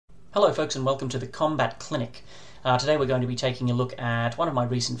Hello folks and welcome to the Combat Clinic. Today we're going to be taking a look at one of my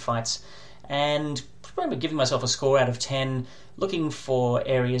recent fights and probably giving myself a score out of 10, looking for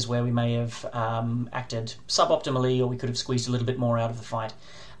areas where we may have acted suboptimally or we could have squeezed a little bit more out of the fight.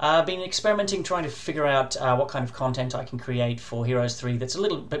 I've been experimenting, trying to figure out what kind of content I can create for Heroes 3 that's a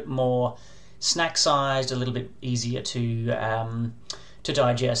little bit more snack-sized, a little bit easier to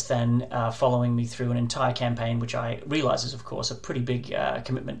digest than following me through an entire campaign, which I realise is, of course, a pretty big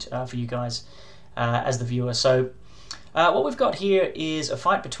commitment for you guys as the viewer. So what we've got here is a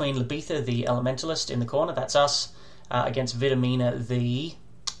fight between Labitha, the Elementalist, in the corner, that's us, against Vitamina, the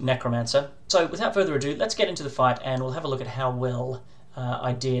Necromancer. So without further ado, let's get into the fight and we'll have a look at how well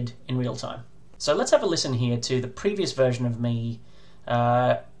I did in real time. So let's have a listen here to the previous version of me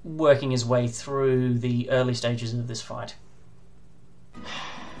working his way through the early stages of this fight.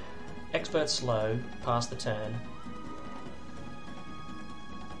 Expert slow, past the turn.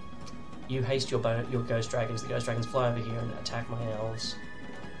 You haste your ghost dragons. The ghost dragons fly over here and attack my elves.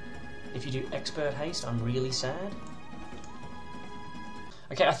 If you do expert haste, I'm really sad.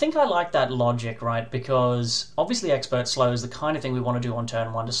 Okay, I think I like that logic, right? Because obviously expert slow is the kind of thing we want to do on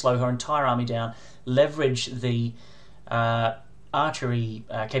turn 1, to slow her entire army down, leverage the archery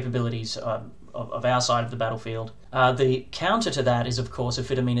capabilities of our side of the battlefield. The counter to that is, of course, if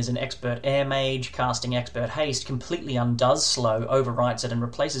Vitamine is an expert air mage, casting expert haste completely undoes slow, overwrites it and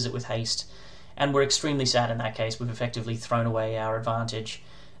replaces it with haste, and we're extremely sad in that case. We've effectively thrown away our advantage.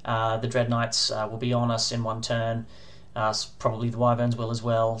 The Dread Knights will be on us in one turn, probably the Wyverns will as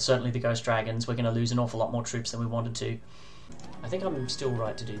well, certainly the Ghost Dragons. We're going to lose an awful lot more troops than we wanted to. I think I'm still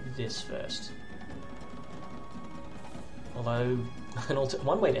right to do this first. Although,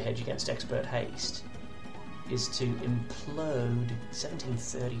 one way to hedge against expert haste is to implode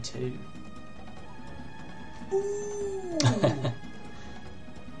 1732.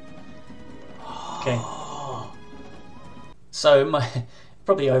 Okay. So,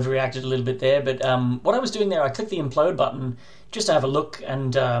 probably overreacted a little bit there, but what I was doing there, I clicked the implode button just to have a look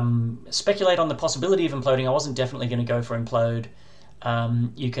and speculate on the possibility of imploding. I wasn't definitely going to go for implode.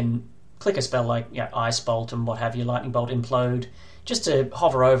 You can click a spell like Ice Bolt and what have you, Lightning Bolt, Implode, just to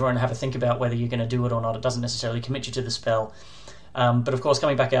hover over and have a think about whether you're going to do it or not. It doesn't necessarily commit you to the spell. But of course,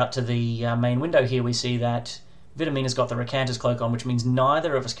 coming back out to the main window here, we see that Vitamina's got the Recanter's Cloak on, which means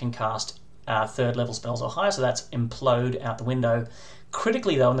neither of us can cast third level spells or higher, so that's Implode out the window.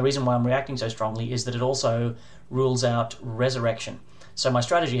 Critically though, and the reason why I'm reacting so strongly, is that it also rules out Resurrection. So my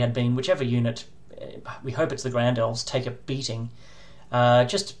strategy had been, whichever unit, we hope it's the Grand Elves, take a beating,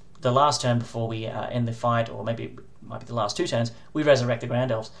 just the last turn before we end the fight, or maybe it might be the last 2 turns, we resurrect the Grand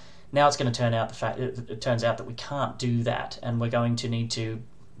Elves. Now it's going to turn out it turns out that we can't do that, and we're going to need to,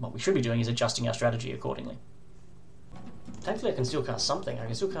 what we should be doing is adjusting our strategy accordingly. Thankfully I can still cast something. I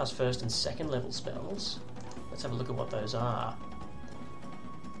can still cast first and second level spells. Let's have a look at what those are.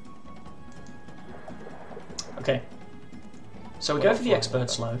 Okay, so we go for the expert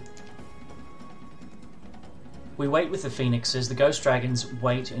slow. We wait with the Phoenixes. The Ghost Dragons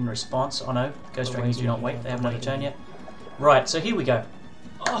wait in response. Oh no, Ghost Dragons do not wait. They haven't had a turn yet. Right, so here we go.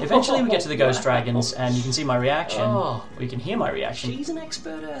 Eventually we get to the Ghost Dragons and you can see my reaction. Or you can hear my reaction. She's an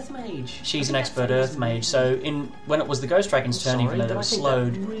expert Earth Mage. She's an expert Earth Mage. So when it was the Ghost Dragons' turn, even though they were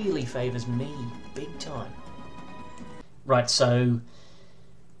slowed... that really favours me, big time. Right, so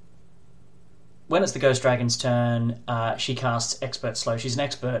when it's the Ghost Dragon's turn, she casts Expert Slow. She's an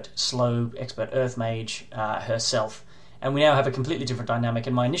expert slow, expert Earth Mage herself. And we now have a completely different dynamic,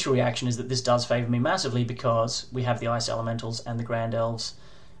 and my initial reaction is that this does favour me massively because we have the Ice Elementals and the Grand Elves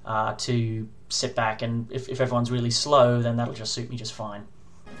to sit back, and if everyone's really slow, then that'll just suit me just fine.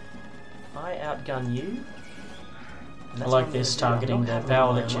 I outgun you. I like this, targeting the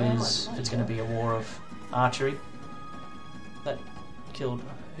Power Liches, if it's going to be a war of archery. That killed...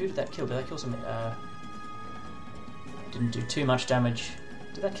 Who did that kill? Did that kill some... didn't do too much damage.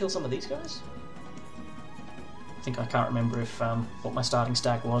 Did that kill some of these guys? I can't remember if what my starting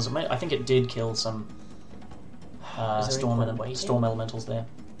stack was. I think it did kill some storm elementals there.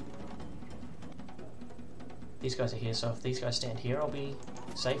 These guys are here, so if these guys stand here, I'll be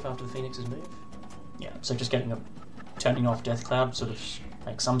safe after the Phoenixes move. Yeah, so just turning off Death Cloud sort of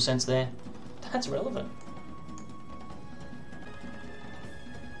makes some sense there. That's relevant.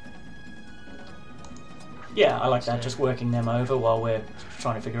 Yeah, I like that, just working them over while we're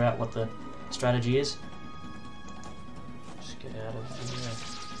trying to figure out what the strategy is. Just get out of here.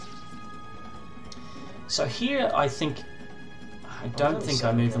 So here, I don't think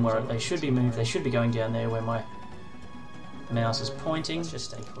I move them where they should be moved. They should be going down there where my mouse is pointing, just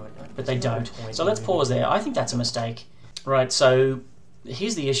stay put. but they don't. So let's pause there. I think that's a mistake. Right, so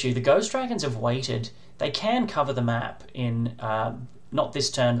here's the issue. The Ghost Dragons have waited. They can cover the map in... not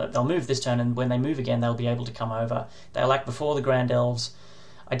this turn, but they'll move this turn, and when they move again, they'll be able to come over. They'll act before the Grand Elves.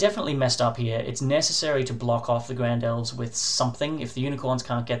 I definitely messed up here. It's necessary to block off the Grand Elves with something. If the Unicorns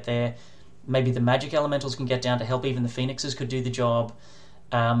can't get there, maybe the Magic Elementals can get down to help. Even the Phoenixes could do the job.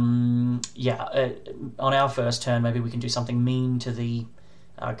 On our first turn, maybe we can do something mean to the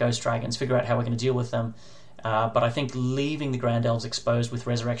Ghost Dragons, figure out how we're going to deal with them. But I think leaving the Grand Elves exposed with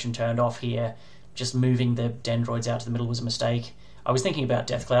Resurrection turned off here, just moving the Dendroids out to the middle was a mistake. I was thinking about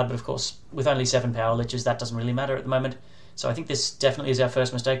Death Cloud, but of course, with only 7 Power Liches, that doesn't really matter at the moment. So I think this definitely is our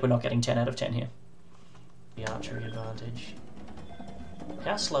first mistake. We're not getting 10 out of 10 here. The archery advantage.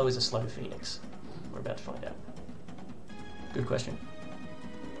 How slow is a slow Phoenix? We're about to find out. Good question.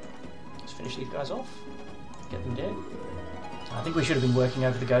 Let's finish these guys off. Get them dead. I think we should have been working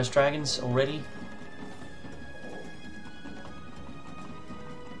over the Ghost Dragons already.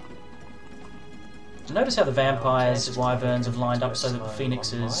 Notice how the Vampires, Wyverns have lined up so that the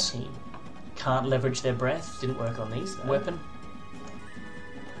Phoenixes can't leverage their breath. Didn't work on these, though. Weapon.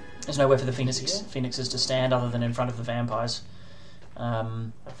 There's nowhere for the Phoenixes to stand other than in front of the Vampires. How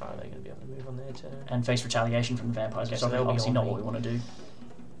far are they going to be able to move on their turn? And face retaliation from the Vampires, which is obviously not what we want to do.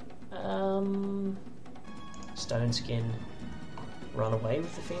 Stone Skin. Run away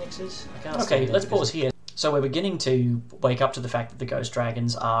with the Phoenixes? Okay, let's pause here. So we're beginning to wake up to the fact that the Ghost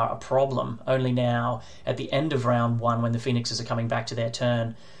Dragons are a problem. Only now, at the end of round 1, when the Phoenixes are coming back to their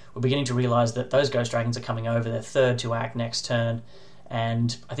turn, we're beginning to realise that those Ghost Dragons are coming over. They're third to act next turn.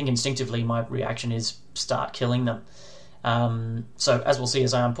 And I think instinctively my reaction is start killing them. So as we'll see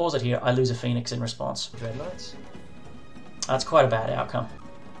as I unpause it here, I lose a Phoenix in response. Dread Knights. That's quite a bad outcome.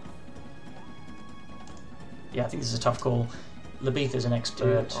 Yeah, I think this is a tough call. Labith is an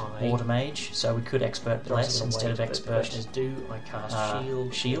expert Water Mage, so we could Expert Bless instead of Expert... Do I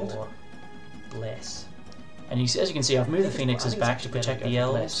cast Shield? Or Bless? And as you can see, I've moved the Phoenixes back to protect the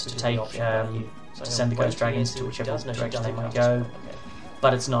Elves, to take to send the Ghost Dragons to whichever direction they might go.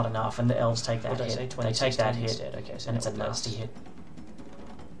 But it's not enough, and the Elves take that hit. They take that hit, and it's a nasty hit.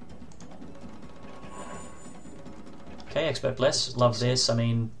 Okay, Expert Bless, love this. I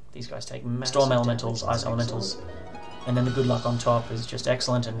mean, these guys take Storm Elementals, Ice Elementals. And then the good luck on top is just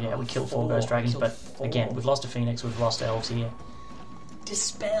excellent, and yeah, we kill 4 Ghost Dragons, but again, we've lost a Phoenix, we've lost Elves here.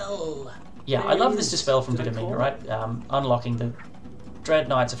 Dispel! Yeah, I love this Dispel from Vitamina, right? Unlocking the Dread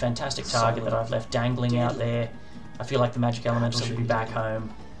Knight's a fantastic target that I've left dangling out there. I feel like the Magic Elemental should be back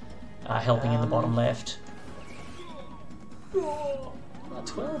home, helping in the bottom left.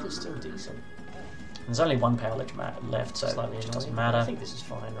 12 is still decent. There's only 1 Power Lich left, so it just doesn't matter. I think this is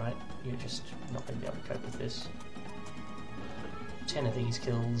fine, right? You're just not going to be able to cope with this. 10 of these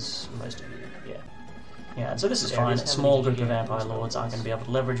kills most of you, yeah. Yeah, so this is fine. A small group of Vampire Lords aren't going to be able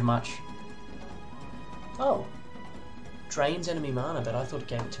to leverage much. Oh. Drains enemy mana, but I thought it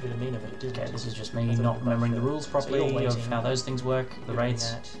gave it to Vitamina, but it didn't. Okay, this is just me not remembering the rules properly of how those things work, the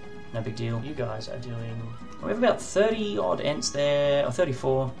raids. No big deal. You guys are doing... We have about 30 odd Ents there, or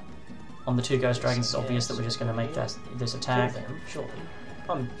 34 on the 2 Ghost Dragons. It's obvious that we're just going to make this attack. Kill them, surely.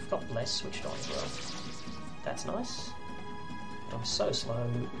 I've got Bless switched on as well. That's nice. I'm so slow,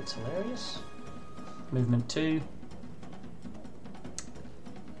 it's hilarious. Movement 2.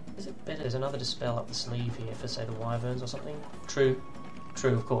 Is it better? There's another Dispel up the sleeve here for, say, the Wyverns or something. True,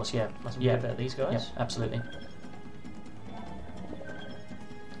 of course, yeah. Mustn't be about these guys. Yeah, absolutely.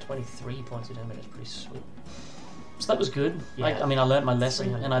 23 points of damage is pretty sweet. So that was good. Yeah. I mean, I learnt my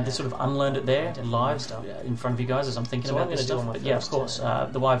lesson, and I just sort of unlearned it there, live in front of you guys as I'm thinking about this stuff. But yeah, of course,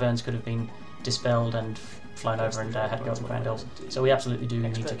 the Wyverns could have been dispelled and flown over and had to go to the Grand Elves. So we absolutely do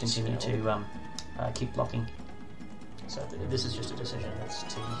need to continue to keep blocking. So this is just a decision. That's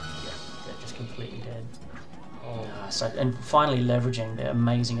they're just completely dead. And finally leveraging the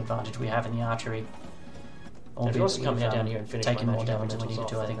amazing advantage we have in the archery. If you also come down here and finish taking my more magic damage than we needed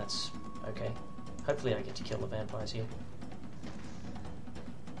to, I think that's okay. Hopefully I get to kill the vampires here.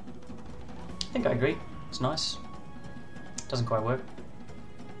 I think I agree. It's nice. Doesn't quite work.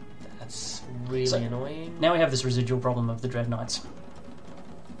 That's really annoying. Now we have this residual problem of the Dread Knights.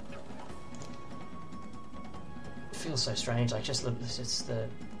 It feels so strange. Like it's the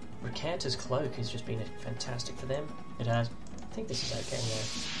Recanter's Cloak has just been fantastic for them. It has. I think this is okay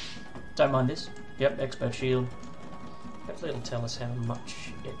now. Don't mind this. Yep, Expert Shield. Hopefully it'll tell us how much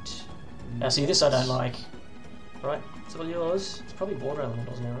it... Now see, this I don't like. Right, it's all yours. It's probably Water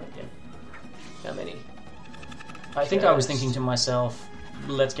Elementals now, right? Yeah. How many? I think I was thinking to myself,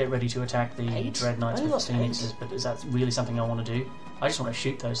 let's get ready to attack the 8? Dread Knights with the Phoenixes, but is that really something I want to do? I just want to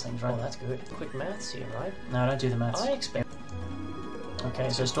shoot those things, right? Oh, that's good. Quick maths here, right? No, don't do the maths. I expect... Okay,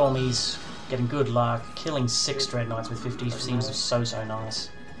 so Stormy's getting good luck. Killing 6 Dreadnoughts with 50 seems so nice.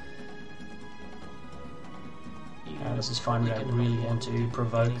 This is fine, we don't really want to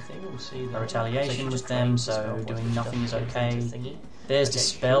provoke a retaliation with them, so doing nothing is okay. There's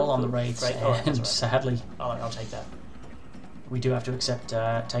Dispel on the Wraiths, and sadly, I'll take that. we do have to accept,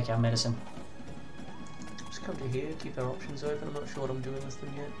 take our medicine. Just come to here, keep our options open. I'm not sure what I'm doing with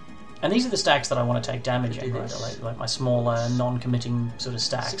them yet. And these are the stacks that I want to take damage in, right? Like my smaller, non-committing sort of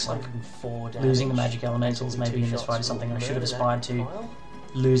stacks, like losing the magic elementals maybe in this fight is something I should have aspired to.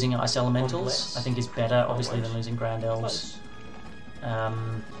 Losing ice elementals, I think, is better, obviously, than losing grand elves.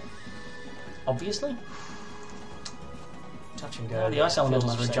 Obviously. Touch and go. The ice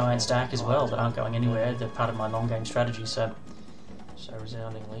elementals are a giant stack as well that aren't going anywhere. They're part of my long game strategy, so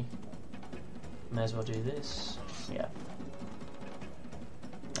resoundingly. May as well do this. Yeah.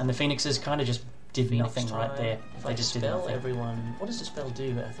 And the Phoenixes kind of just did nothing right there. If They I just did dispel nothing. everyone, what does dispel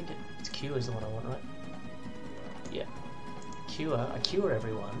do? I think it's cure is the one I want, right? Yeah. I cure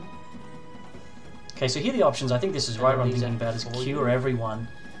everyone. Okay, so here are the options. I think this is right what I'm thinking about is cure everyone.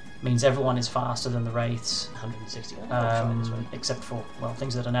 Means everyone is faster than the Wraiths. 160. Except for, well,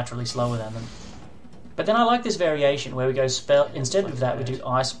 things that are naturally slower than them. But then I like this variation where we go spell, instead of that we do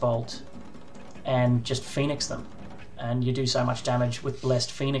Ice Bolt and just Phoenix them. And you do so much damage with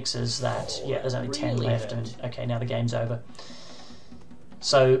blessed Phoenixes that, yeah, there's only 10 left, and okay, now the game's over.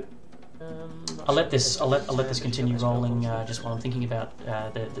 So I'll let this continue rolling just while I'm thinking about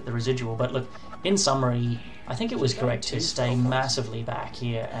the residual. But look, in summary, I think it was correct to stay massively back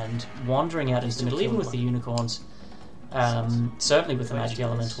here and wandering out into the middle, even with the unicorns, certainly with the magic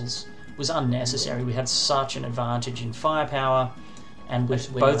elementals, was unnecessary. We had such an advantage in firepower, and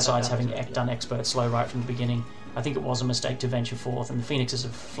with both sides having done expert slow right from the beginning, I think it was a mistake to venture forth, and the Phoenixes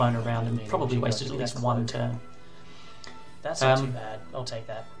have flown around and probably wasted at least one turn. That's not too bad. I'll take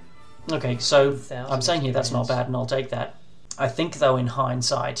that. Okay, so I'm saying here that's not bad, and I'll take that. I think, though, in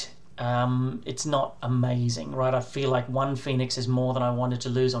hindsight, it's not amazing, right? I feel like one Phoenix is more than I wanted to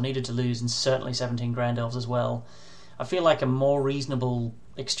lose or needed to lose, and certainly 17 Grand Elves as well. I feel like a more reasonable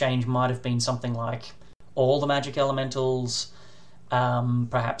exchange might have been something like all the magic elementals,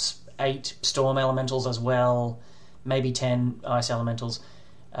 perhaps 8 storm elementals as well, maybe 10 ice elementals,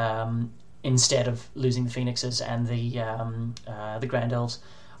 instead of losing the Phoenixes and the Grand Elves.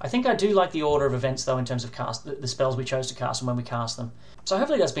 I think I do like the order of events, though, in terms of the spells we chose to cast and when we cast them. So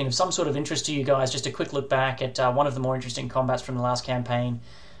hopefully that's been of some sort of interest to you guys. Just a quick look back at one of the more interesting combats from the last campaign.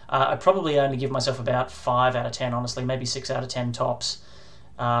 I'd probably only give myself about 5 out of 10, honestly, maybe 6 out of 10 tops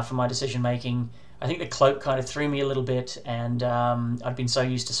for my decision-making. I think the cloak kind of threw me a little bit, and I'd been so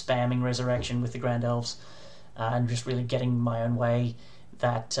used to spamming Resurrection with the Grand Elves and just really getting my own way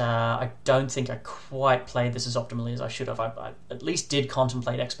that I don't think I quite played this as optimally as I should have. I at least did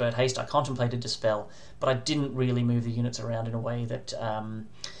contemplate Expert Haste, I contemplated Dispel, but I didn't really move the units around in a way that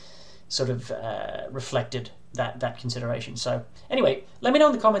sort of reflected that consideration. So anyway, let me know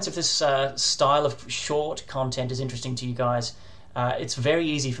in the comments if this style of short content is interesting to you guys. It's very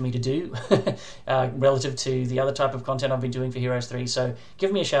easy for me to do relative to the other type of content I've been doing for Heroes 3, so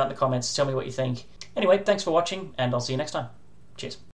give me a shout in the comments, tell me what you think. Anyway, thanks for watching, and I'll see you next time. Cheers.